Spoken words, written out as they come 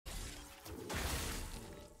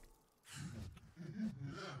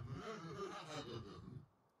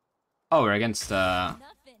Oh, we're against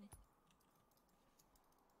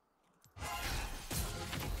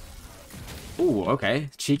Ooh, okay.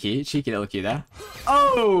 Cheeky little Q there.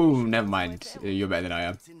 Oh, never mind. You're better than I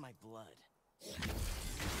am.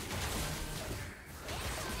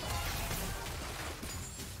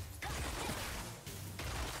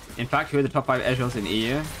 In fact, who are the top 5 Ezreals in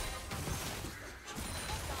EU?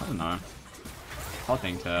 I don't know. Hard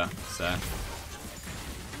thing to say.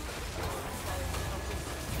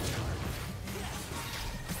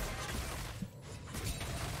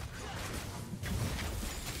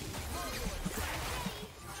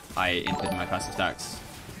 I input my passive stacks.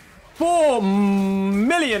 4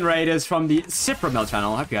 million raiders from the Cipramel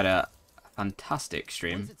channel. I hope you had a fantastic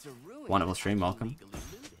stream. Wonderful stream, welcome.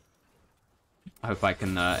 I hope I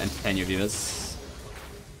can entertain your viewers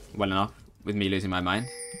well enough with me losing my mind.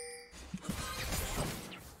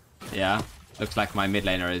 Yeah, looks like my mid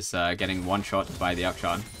laner is getting one-shot by the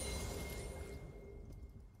Akshan.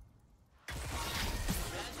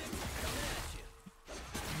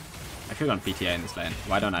 I should have gone PTA in this lane.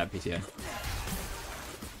 Why don't I have PTA?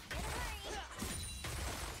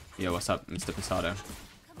 Yo, what's up, Mr. Posado?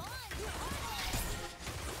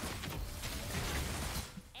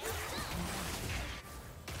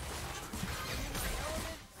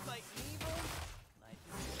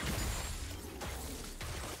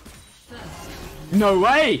 No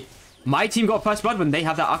way! My team got first blood when they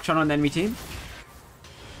have that Akshan on the enemy team.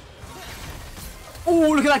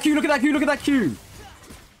 Oh, look at that Q, look at that Q, look at that Q!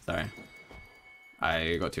 Sorry.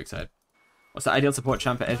 I got too excited. What's the ideal support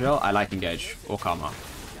champ for Ezreal? I like Engage or Karma.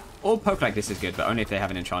 Or poke like this is good, but only if they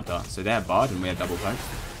have an enchanter. So they have Bard and we have double poke.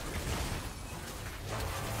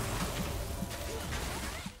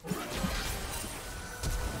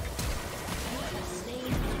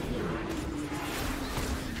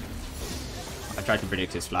 I tried to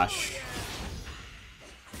predict his flash.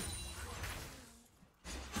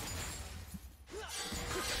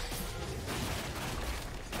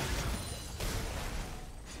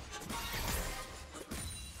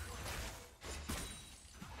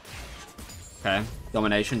 Okay,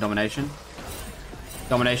 domination, domination.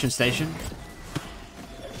 Domination station.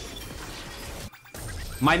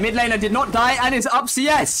 My mid laner did not die and is up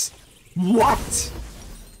CS! What?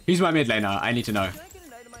 He's my mid laner, I need to know.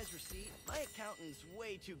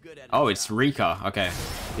 Oh, it's Rika. Okay,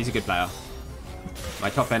 he's a good player. My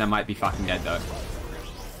top laner might be fucking dead though.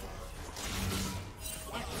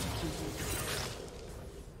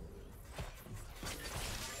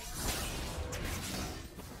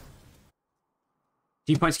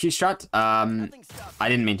 Few points Q strat. I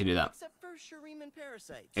didn't mean to do that.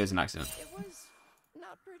 It was an accident.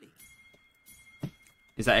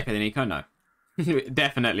 Is that Echo the Nico? No.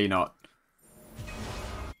 Definitely not.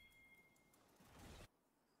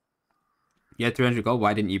 You had 300 gold.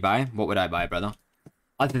 Why didn't you buy? What would I buy, brother?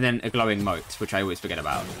 Other than a glowing moat, which I always forget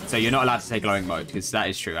about. So you're not allowed to say glowing moat, because that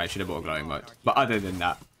is true. I should have bought a glowing moat. But other than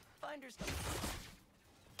that.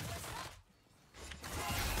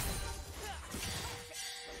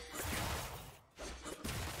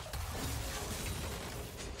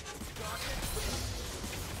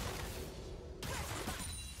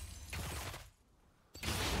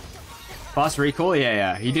 Fast recall?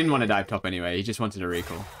 Yeah. He didn't want to dive top anyway. He just wanted a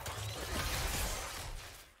recall.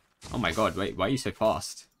 Oh my god, wait, why are you so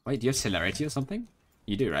fast? Wait, do you have celerity or something?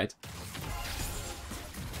 You do, right?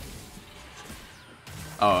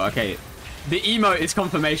 Oh, okay. The emote is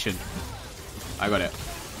confirmation. I got it.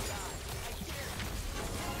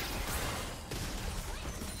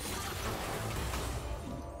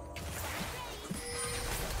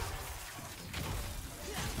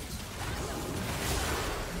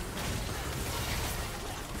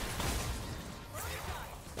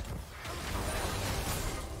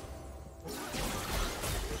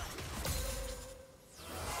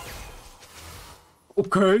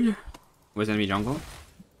 Okay. Where's enemy jungle?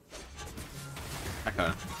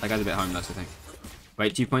 Echo. That guy's a bit homeless, I think.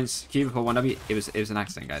 Wait, 2 points. Q before 1W. It was an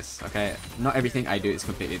accident, guys. Okay. Not everything I do is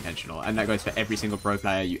completely intentional. And that goes for every single pro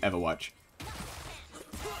player you ever watch.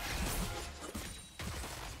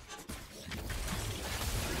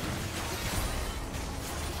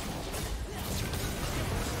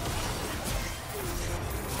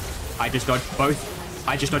 I just dodged both.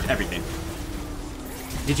 I just dodged everything.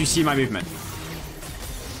 Did you see my movement?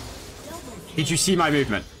 Did you see my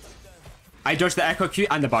movement? I dodged the Echo Q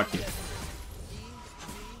and the Bard Q.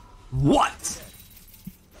 What?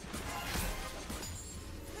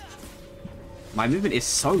 My movement is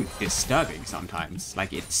so disturbing sometimes.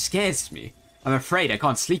 Like, it scares me. I'm afraid I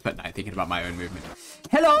can't sleep at night thinking about my own movement.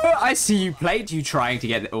 Hello, I see you played. You trying to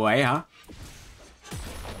get away, huh?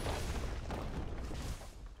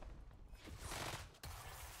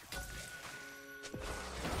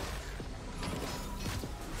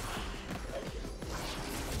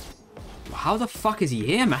 how the fuck is he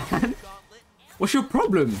here, man? What's your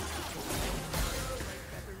problem?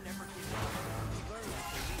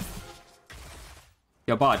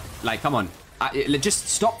 Yo, bud, like, come on. Just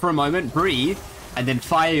stop for a moment, breathe, and then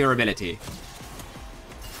fire your ability.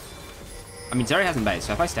 I mean, Zeri hasn't base,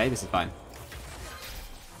 so if I stay, this is fine.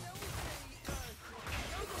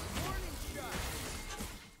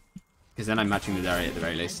 Because then I'm matching the Zeri at the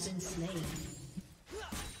very least.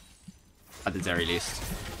 At the very least.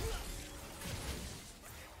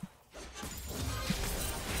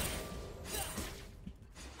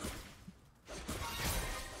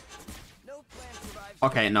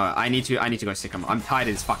 Okay, no, I need to go sick him. I'm tired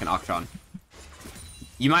of this fucking Arctron.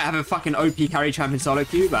 You might have a fucking OP carry champion solo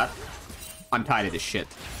queue, but I'm tired of this shit.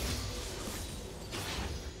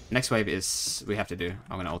 Next wave is we have to do.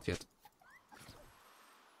 I'm gonna ult it.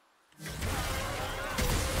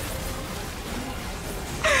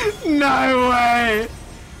 No way!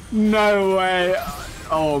 No way!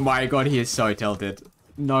 Oh my god, he is so tilted.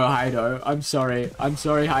 No, Heido. I'm sorry. I'm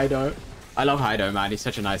sorry, Heido. I love Heido, man. He's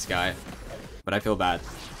such a nice guy. But I feel bad.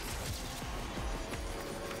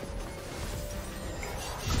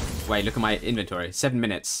 Wait, look at my inventory. 7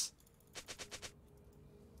 minutes.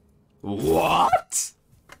 What?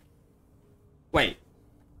 Wait.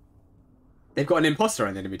 They've got an imposter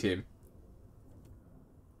on the enemy team.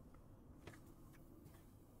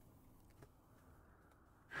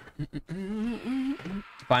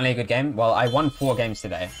 Finally a good game. Well, I won 4 games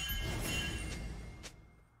today.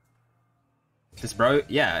 This bro,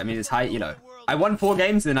 yeah, I mean, it's high elo. I won 4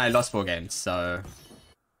 games, then I lost 4 games, so...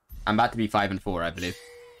 I'm about to be 5 and 4, I believe.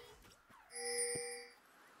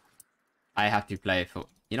 I have to play for...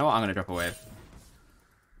 You know what? I'm gonna drop a wave.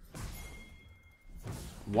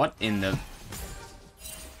 What in the...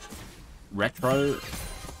 retro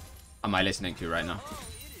am I listening to right now?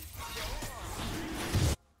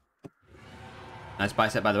 Nice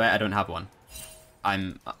bicep, by the way. I don't have one.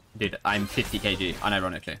 Dude, I'm 50 kg,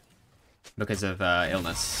 unironically. Because of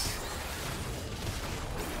illness.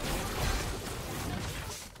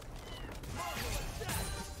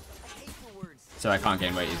 So I can't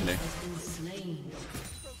gain weight easily.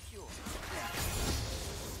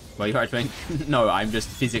 Well, you are a twink? No, I'm just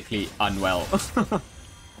physically unwell.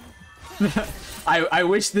 I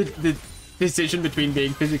wish the decision between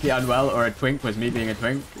being physically unwell or a twink was me being a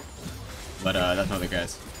twink. But that's not the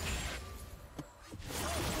case.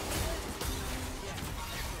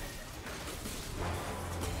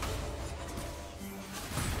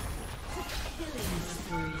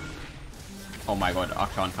 Oh my god,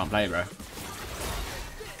 Archon can't play, bro.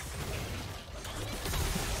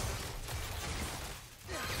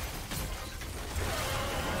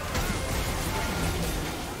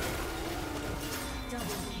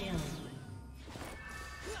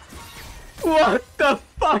 What the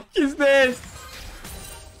fuck is this?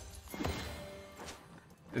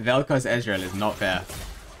 Vel'Koz Ezreal is not fair.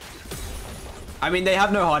 I mean, they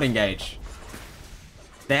have no hard engage.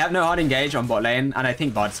 They have no hard engage on bot lane, and I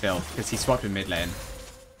think Bard's failed because he swapped with mid lane.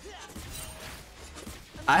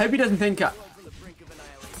 I hope he doesn't think...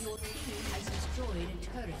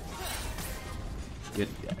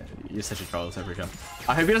 You're such a troll, so sure.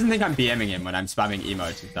 I hope he doesn't think I'm BMing him when I'm spamming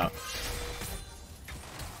emotes and stuff.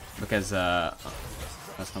 Because,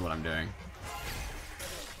 that's not what I'm doing.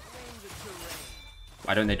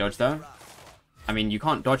 Why don't they dodge, though? I mean, you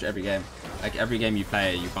can't dodge every game. Like, every game you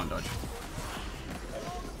play, you can't dodge.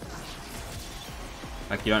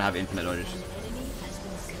 Like, you don't have infinite dodges.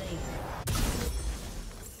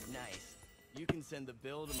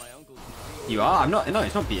 You are? I'm not. No,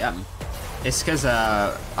 it's not BM. It's because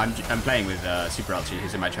I'm playing with Super Elchi,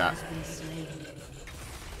 who's in my chat.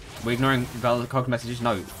 We're ignoring Vel'Koz messages?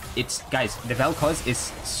 No. It's, guys, the Vel'Koz is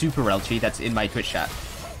Super Elchi that's in my Twitch chat.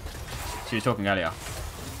 She was talking earlier.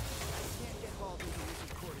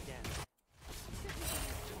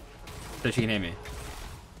 So she can hear me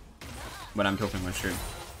when I'm talking on stream.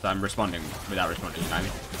 So I'm responding without responding, you know what I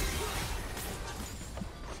mean?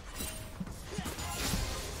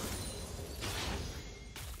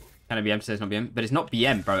 Can it be BM? Says not BM, but it's not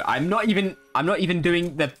BM, bro. I'm not even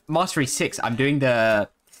doing the Mastery 6. I'm doing the,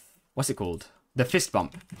 what's it called? The fist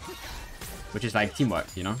bump, which is like teamwork,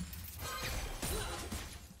 you know?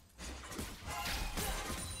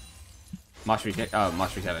 Mastery 6. Oh,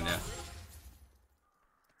 Mastery 7, yeah.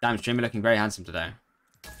 Damn, streamer looking very handsome today.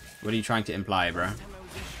 What are you trying to imply, bro?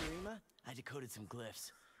 I decoded some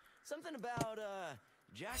glyphs. Something about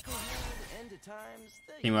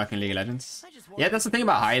Teamwork in League of Legends. Yeah, that's the thing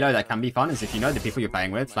about Hilo that can be fun, is if you know the people you're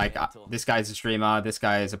playing with. Like, this guy's a streamer, this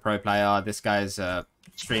guy is a pro player, this guy's a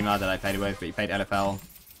streamer that I played with, but he played LFL.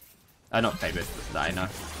 Not played with, that I know.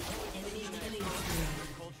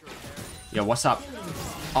 Yo, what's up?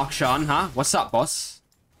 Akshan, huh? What's up, boss?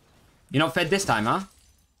 You're not fed this time, huh?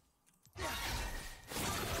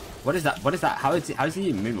 What is that? What is that? How is he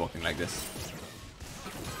moonwalking like this?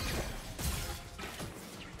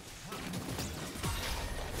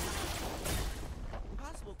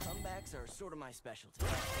 Possible comebacks are sort of my specialty.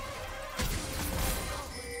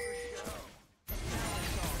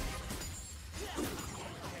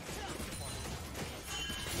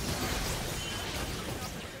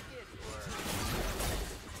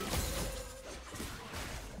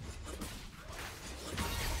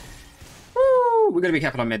 We're gonna be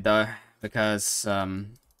careful on mid though, because they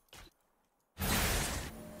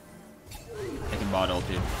can bot ult,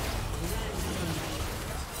 dude.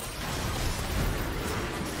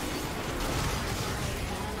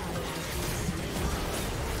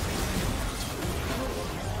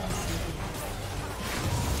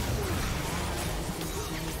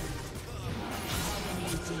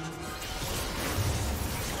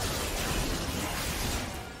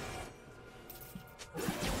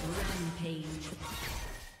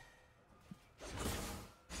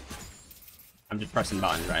 I'm just pressing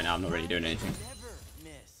buttons right now. I'm not really doing anything.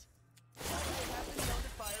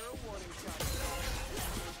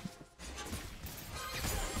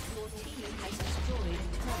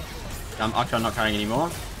 Akshan not carrying anymore.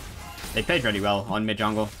 They played really well on mid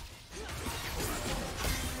jungle.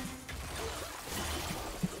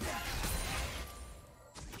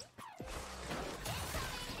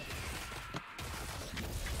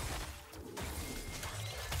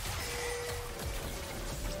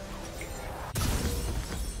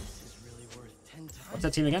 What's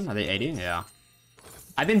that team again? Are they 80? Yeah.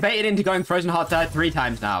 I've been baited into going Frozen Heart 3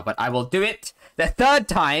 times now, but I will do it the 3rd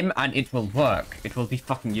time and it will work. It will be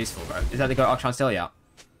fucking useful, bro. Is that the go Akshan still? Yeah.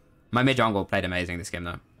 My mid jungle played amazing this game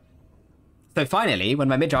though. So finally, when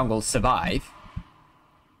my mid jungles survive,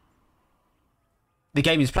 the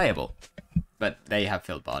game is playable. But they have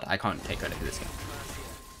filled bot. I can't take credit for this game.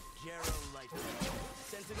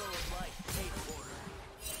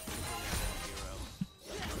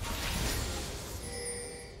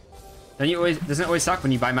 Doesn't it always suck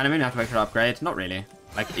when you buy mana moon and have to wait for an upgrade? Not really.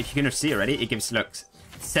 Like, if you can see already, it gives looks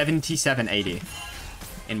 7780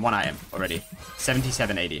 in one item already.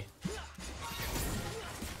 7780.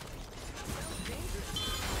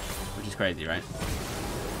 Which is crazy, right?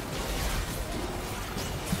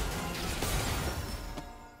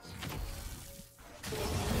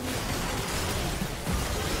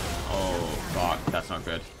 Oh, fuck. That's not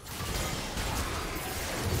good.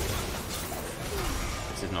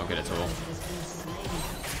 This is not good at all.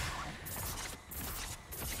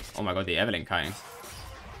 Oh my god, the Evelyn kiting.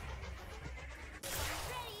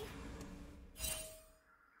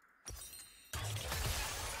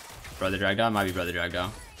 Brother Dragdar? Might be Brother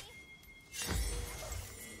Dragdar.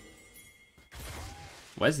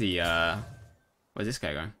 Where's this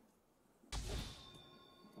guy going?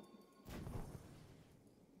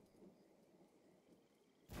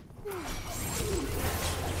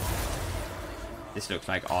 This looks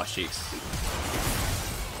like arse cheeks.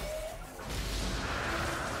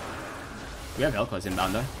 We have Elcos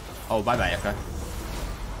inbound though. Oh, bye bye, Echo.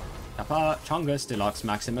 Kappa, Chongus, Deluxe,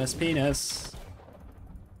 Maximus, Penis.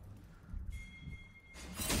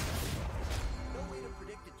 No way to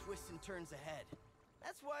predict the twists and turns ahead.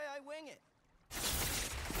 That's why I wing it.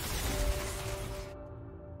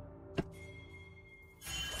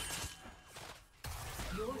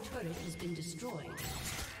 Your turret has been destroyed.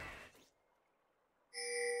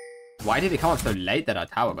 Why did it come up so late that our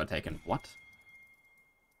tower got taken? What?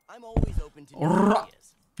 I'm always open to new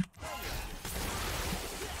ideas.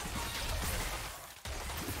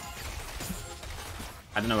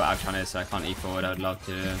 I don't know what Akshan is, so I can't E forward. I would love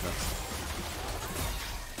to, but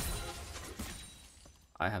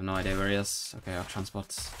I have no idea where he is. Okay, Akshan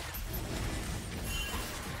spots.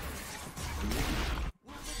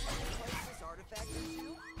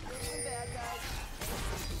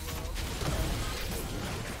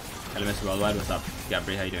 Elements Worldwide, what's up?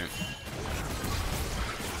 Gabri, how you doing?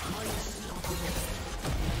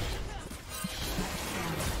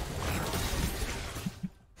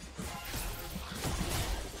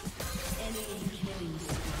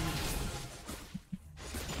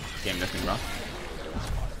 Game looking rough.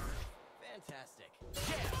 Fantastic.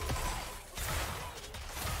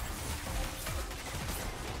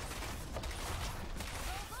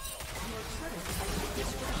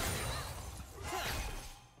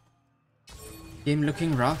 Game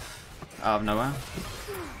looking rough. Out of nowhere. This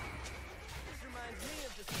reminds me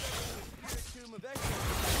of the tomb of Ezreal.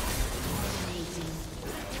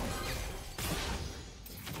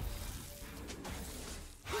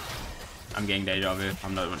 I'm getting deja vu.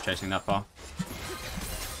 I'm not chasing that far.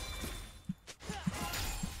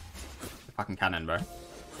 Fucking cannon, bro. Some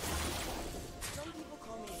people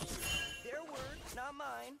call me a hero. Their word, not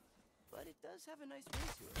mine. But it does have a nice ring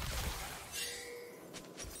to it.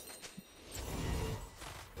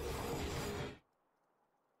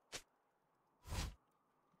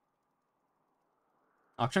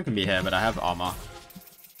 Auction can be here, but I have armor.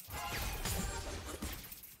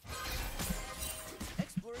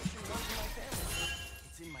 Exploration runs in my family.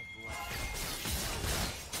 It's in my blood.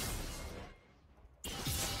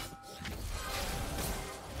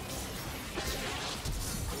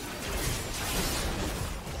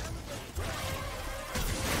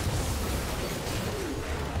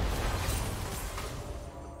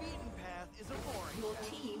 The beaten path is a boring. Your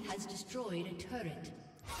team has destroyed a turret.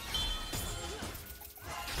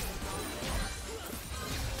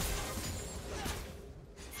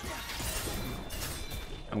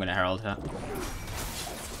 I'm gonna herald her.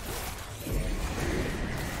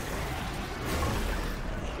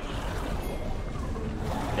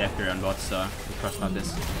 They have to run bots, so we cross about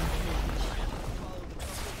this.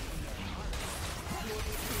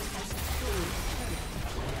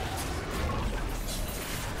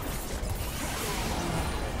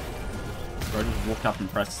 Bro just walked up and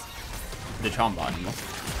pressed the charm button. Your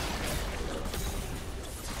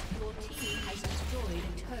team has destroyed a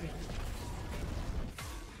turret.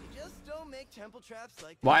 Just don't make temple traps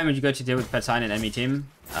like Why would you go to deal with pet sign and enemy team?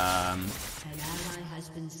 An ally has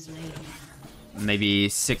been slain. Maybe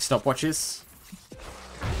 6 stopwatches.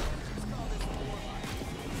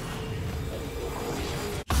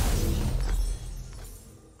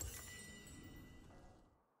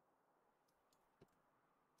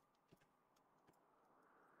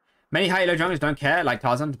 Many high elo junglers don't care, like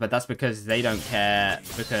Tarzan, but that's because they don't care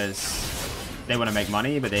because they want to make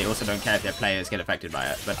money, but they also don't care if their players get affected by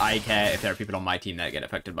it. But I care if there are people on my team that get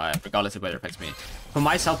affected by it, regardless of whether it affects me. For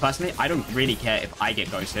myself personally, I don't really care if I get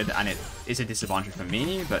ghosted, and it is a disadvantage for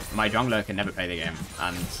me, but my jungler can never play the game.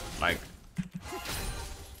 And, like,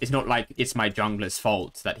 it's not like it's my jungler's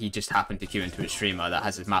fault that he just happened to queue into a streamer that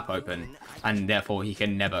has his map open, and therefore he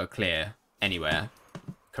can never clear anywhere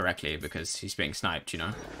correctly because he's being sniped, you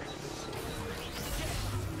know?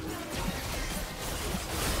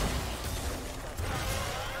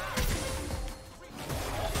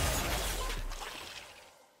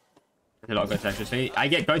 A lot of ghost actually. I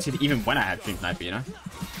get ghosted even when I have stream sniper, you know?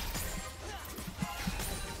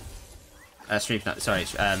 Stream sniper, sorry,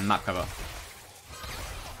 map cover.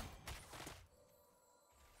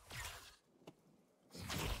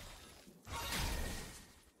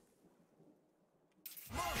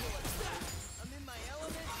 I'm in my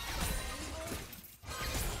element.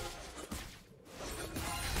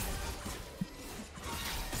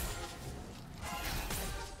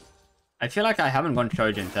 I feel like I haven't gone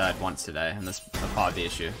Trojan third once today, and that's a part of the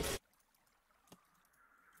issue.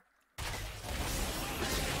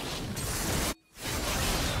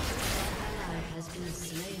 Ally has been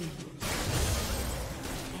slain.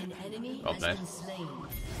 An enemy Well has played. been slain.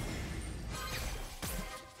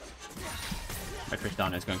 My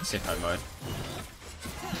Tristana is going sicko mode.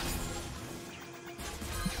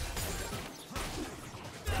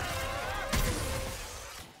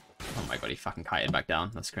 Oh my god, he fucking kited back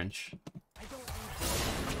down. That's cringe. I don't need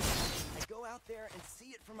I go out there and see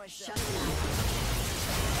it for myself. Shut down.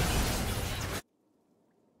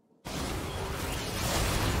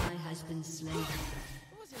 Ally has been slain.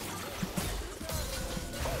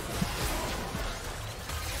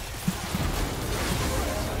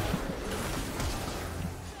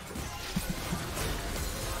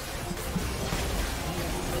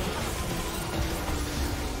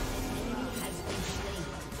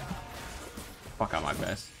 Fuck out my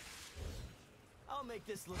best. I'll make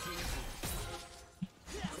this look easy.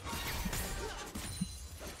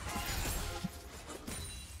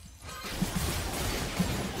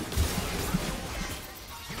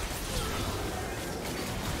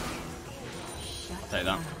 Take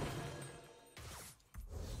that.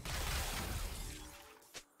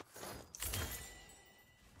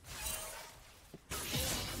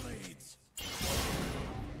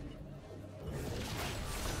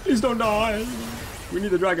 Please don't die. We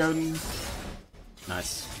need the dragon.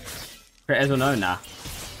 Nice. Create Ezreal, no? Nah.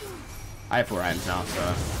 I have 4 items now, so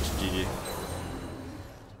just GG.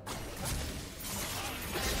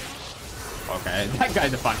 Okay, that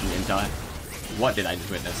guy's a fucking ninja. What did I just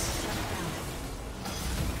witness?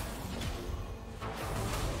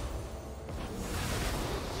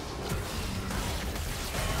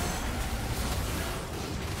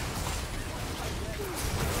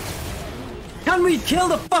 Can we kill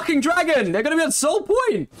the fucking dragon? They're gonna be at soul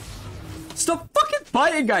point. Stop fucking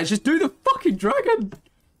fighting, guys. Just do the fucking dragon.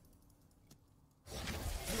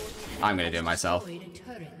 I'm gonna do it myself.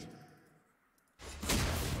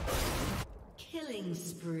 Killing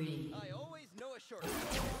spree. I always know a shortcut.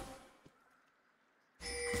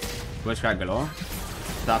 Witchcraft galore.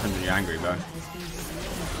 What happens when you're angry, bro?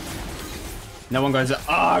 No one goes,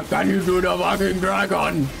 ah, can you do the fucking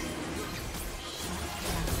dragon?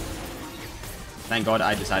 Thank God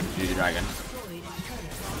I decided to do the dragon.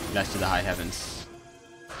 Blessed to the high heavens.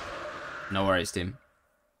 No worries, team.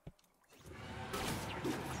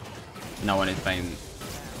 No one is playing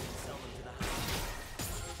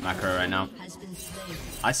macro right now.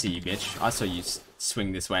 I see you, bitch. I saw you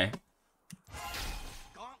swing this way.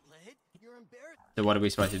 So what are we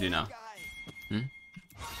supposed to do now?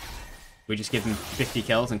 We just give him 50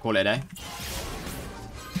 kills and call it a day?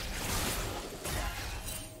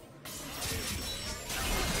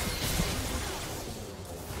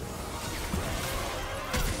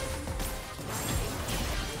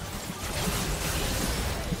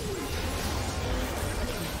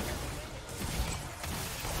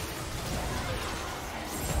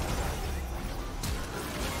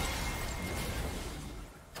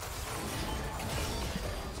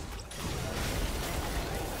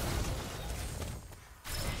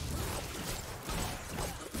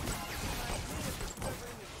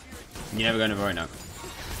 You're never going to worry now.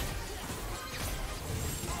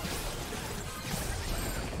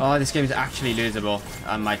 Oh, this game is actually losable,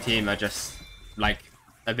 and my team are just like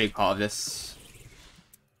a big part of this.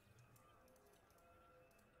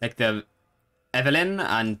 Like the Evelyn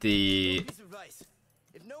and the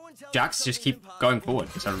Jax just keep going forward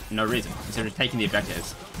for no reason, instead of taking the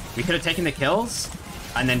objectives. We could have taken the kills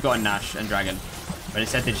and then gotten Nash and Dragon, but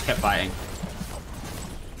instead they just kept fighting.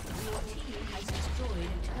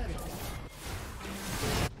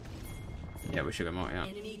 Yeah, we should go more, yeah.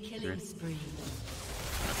 Enemy killing spree.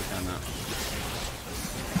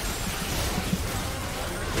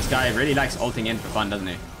 This guy really likes ulting in for fun, doesn't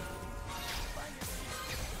he?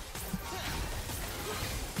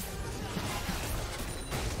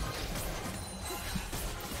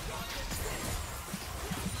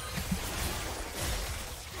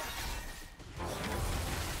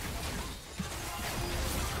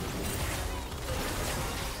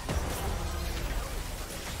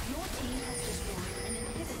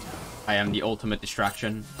 I am the ultimate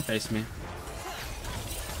distraction. Face me.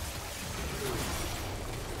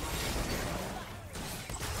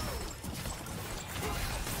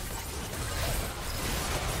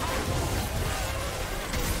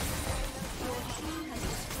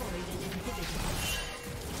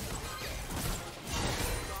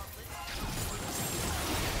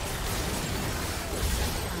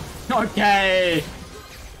 Okay.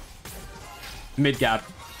 Mid gap.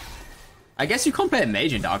 I guess you can't play a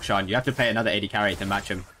mage in Darkshard. You have to play another 80 carry to match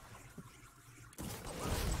him.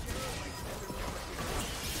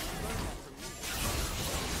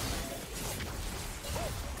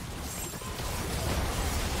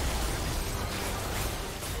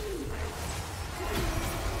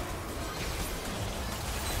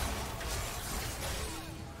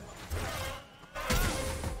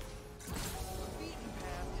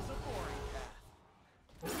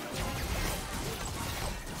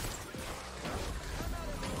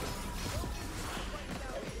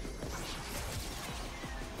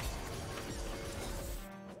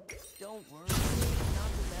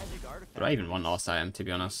 But I even won last time, to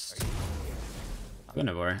be honest. I'm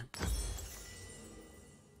gonna worry.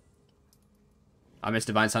 I miss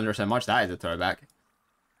Divine Thunder so much, that is a throwback.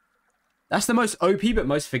 That's the most OP but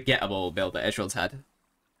most forgettable build that Ezreal's had.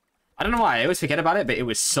 I don't know why, I always forget about it, but it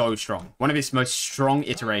was so strong. One of his most strong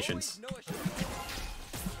iterations.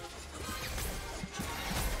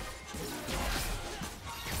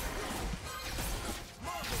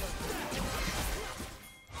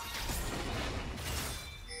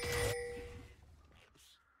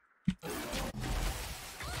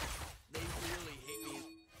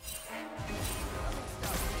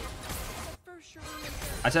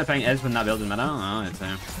 I started playing Ez when that build in meta. Oh, it's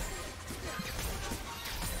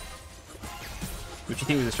which you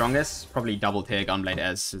think was the strongest? Probably double tier Gunblade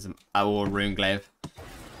Ez or Runeglaive.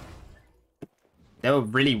 They were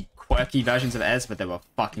really quirky versions of Ez, but they were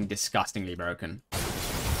fucking disgustingly broken.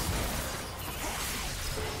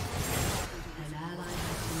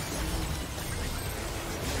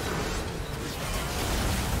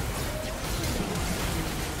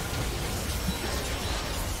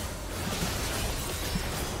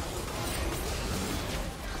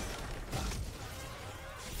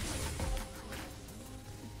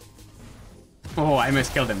 Oh, I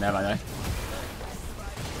almost killed him there, by the way.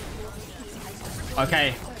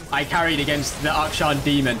 Okay, I carried against the Akshan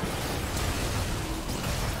demon.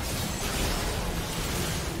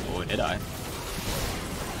 Or did I?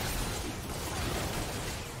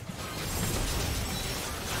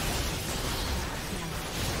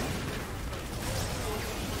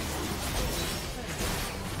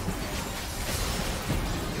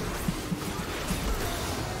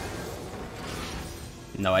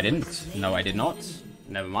 No, I didn't. No, I did not.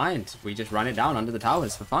 Never mind. We just ran it down under the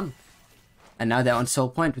towers for fun. And now they're on soul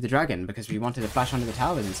point with the dragon because we wanted to flash under the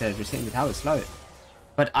towers instead of just hitting the towers slow.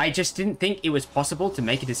 But I just didn't think it was possible to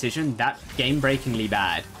make a decision that game-breakingly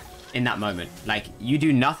bad in that moment. Like, you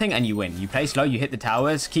do nothing and you win. You play slow, you hit the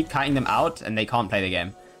towers, keep kiting them out, and they can't play the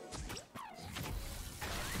game.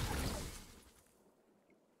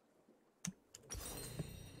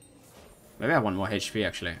 Maybe I want more HP,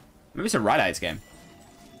 actually. Maybe it's a Rylai's game.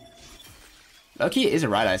 Loki is a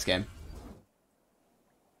Rylai's game.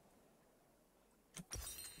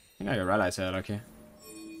 I think I got Rylai's here, Loki.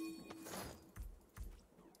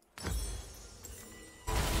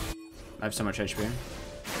 I have so much HP.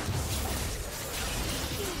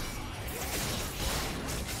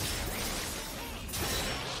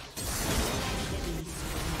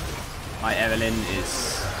 My Evelyn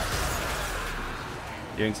is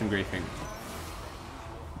doing some griefing.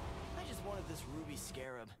 I just wanted this ruby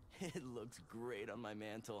scarab. It looks great on my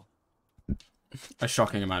mantle. A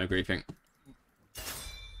shocking amount of griefing.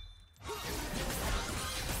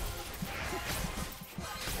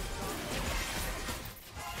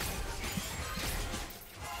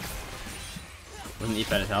 Wasn't he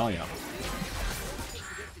better tell you?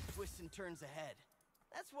 Twists and turns ahead.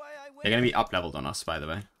 That's why I win. They're going to be up-leveled on us, by the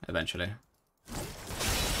way, eventually.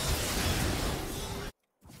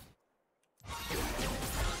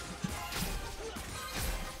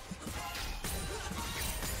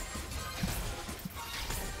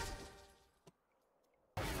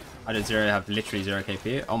 How did Zero have literally 0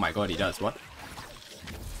 KP? Oh my god, he does. What?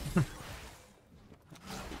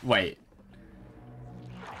 Wait.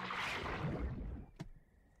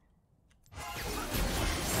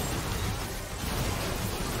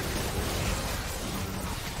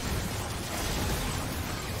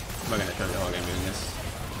 We're gonna throw the whole game doing this.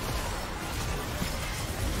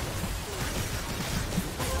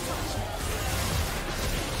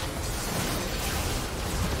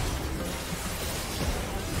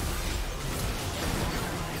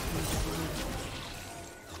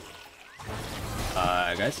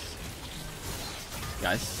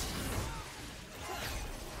 Guys.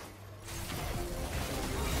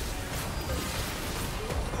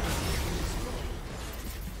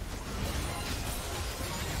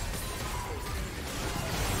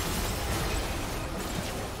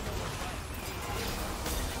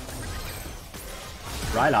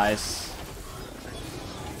 Rylai's.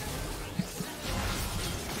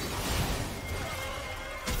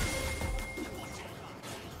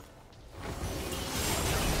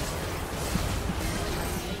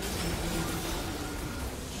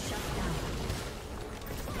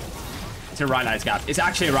 It's a Rylai's gap. It's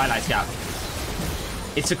actually a Rylai's gap.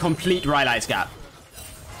 It's a complete Rylai's gap.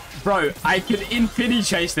 Bro, I can infinity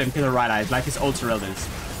chase them because of Rylai's like it's ultra Elders.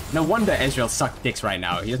 No wonder Ezreal sucked dicks right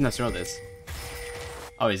now. He doesn't have Elders.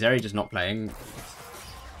 Oh, is Eri just not playing?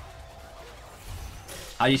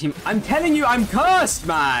 How do you team? I'm telling you, I'm cursed,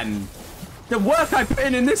 man. The work I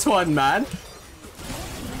put in this one, man.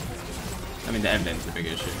 I mean, the Evelyn's the big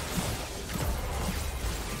issue.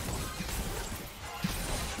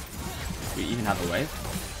 Do we even have a wave?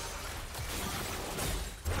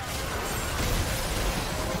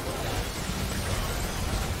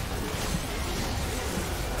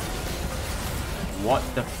 What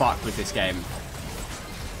the fuck was this game?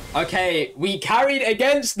 Okay, we carried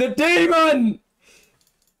against the demon!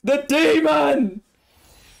 The demon!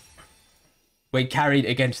 We carried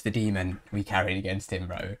against the demon. We carried against him,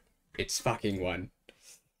 bro. It's fucking one.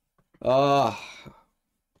 Oh.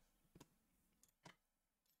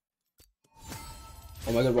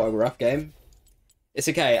 Oh my god, what a rough game. It's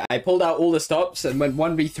okay, I pulled out all the stops and went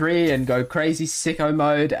 1v3 and go crazy sicko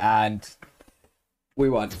mode and we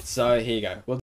won. So here you go.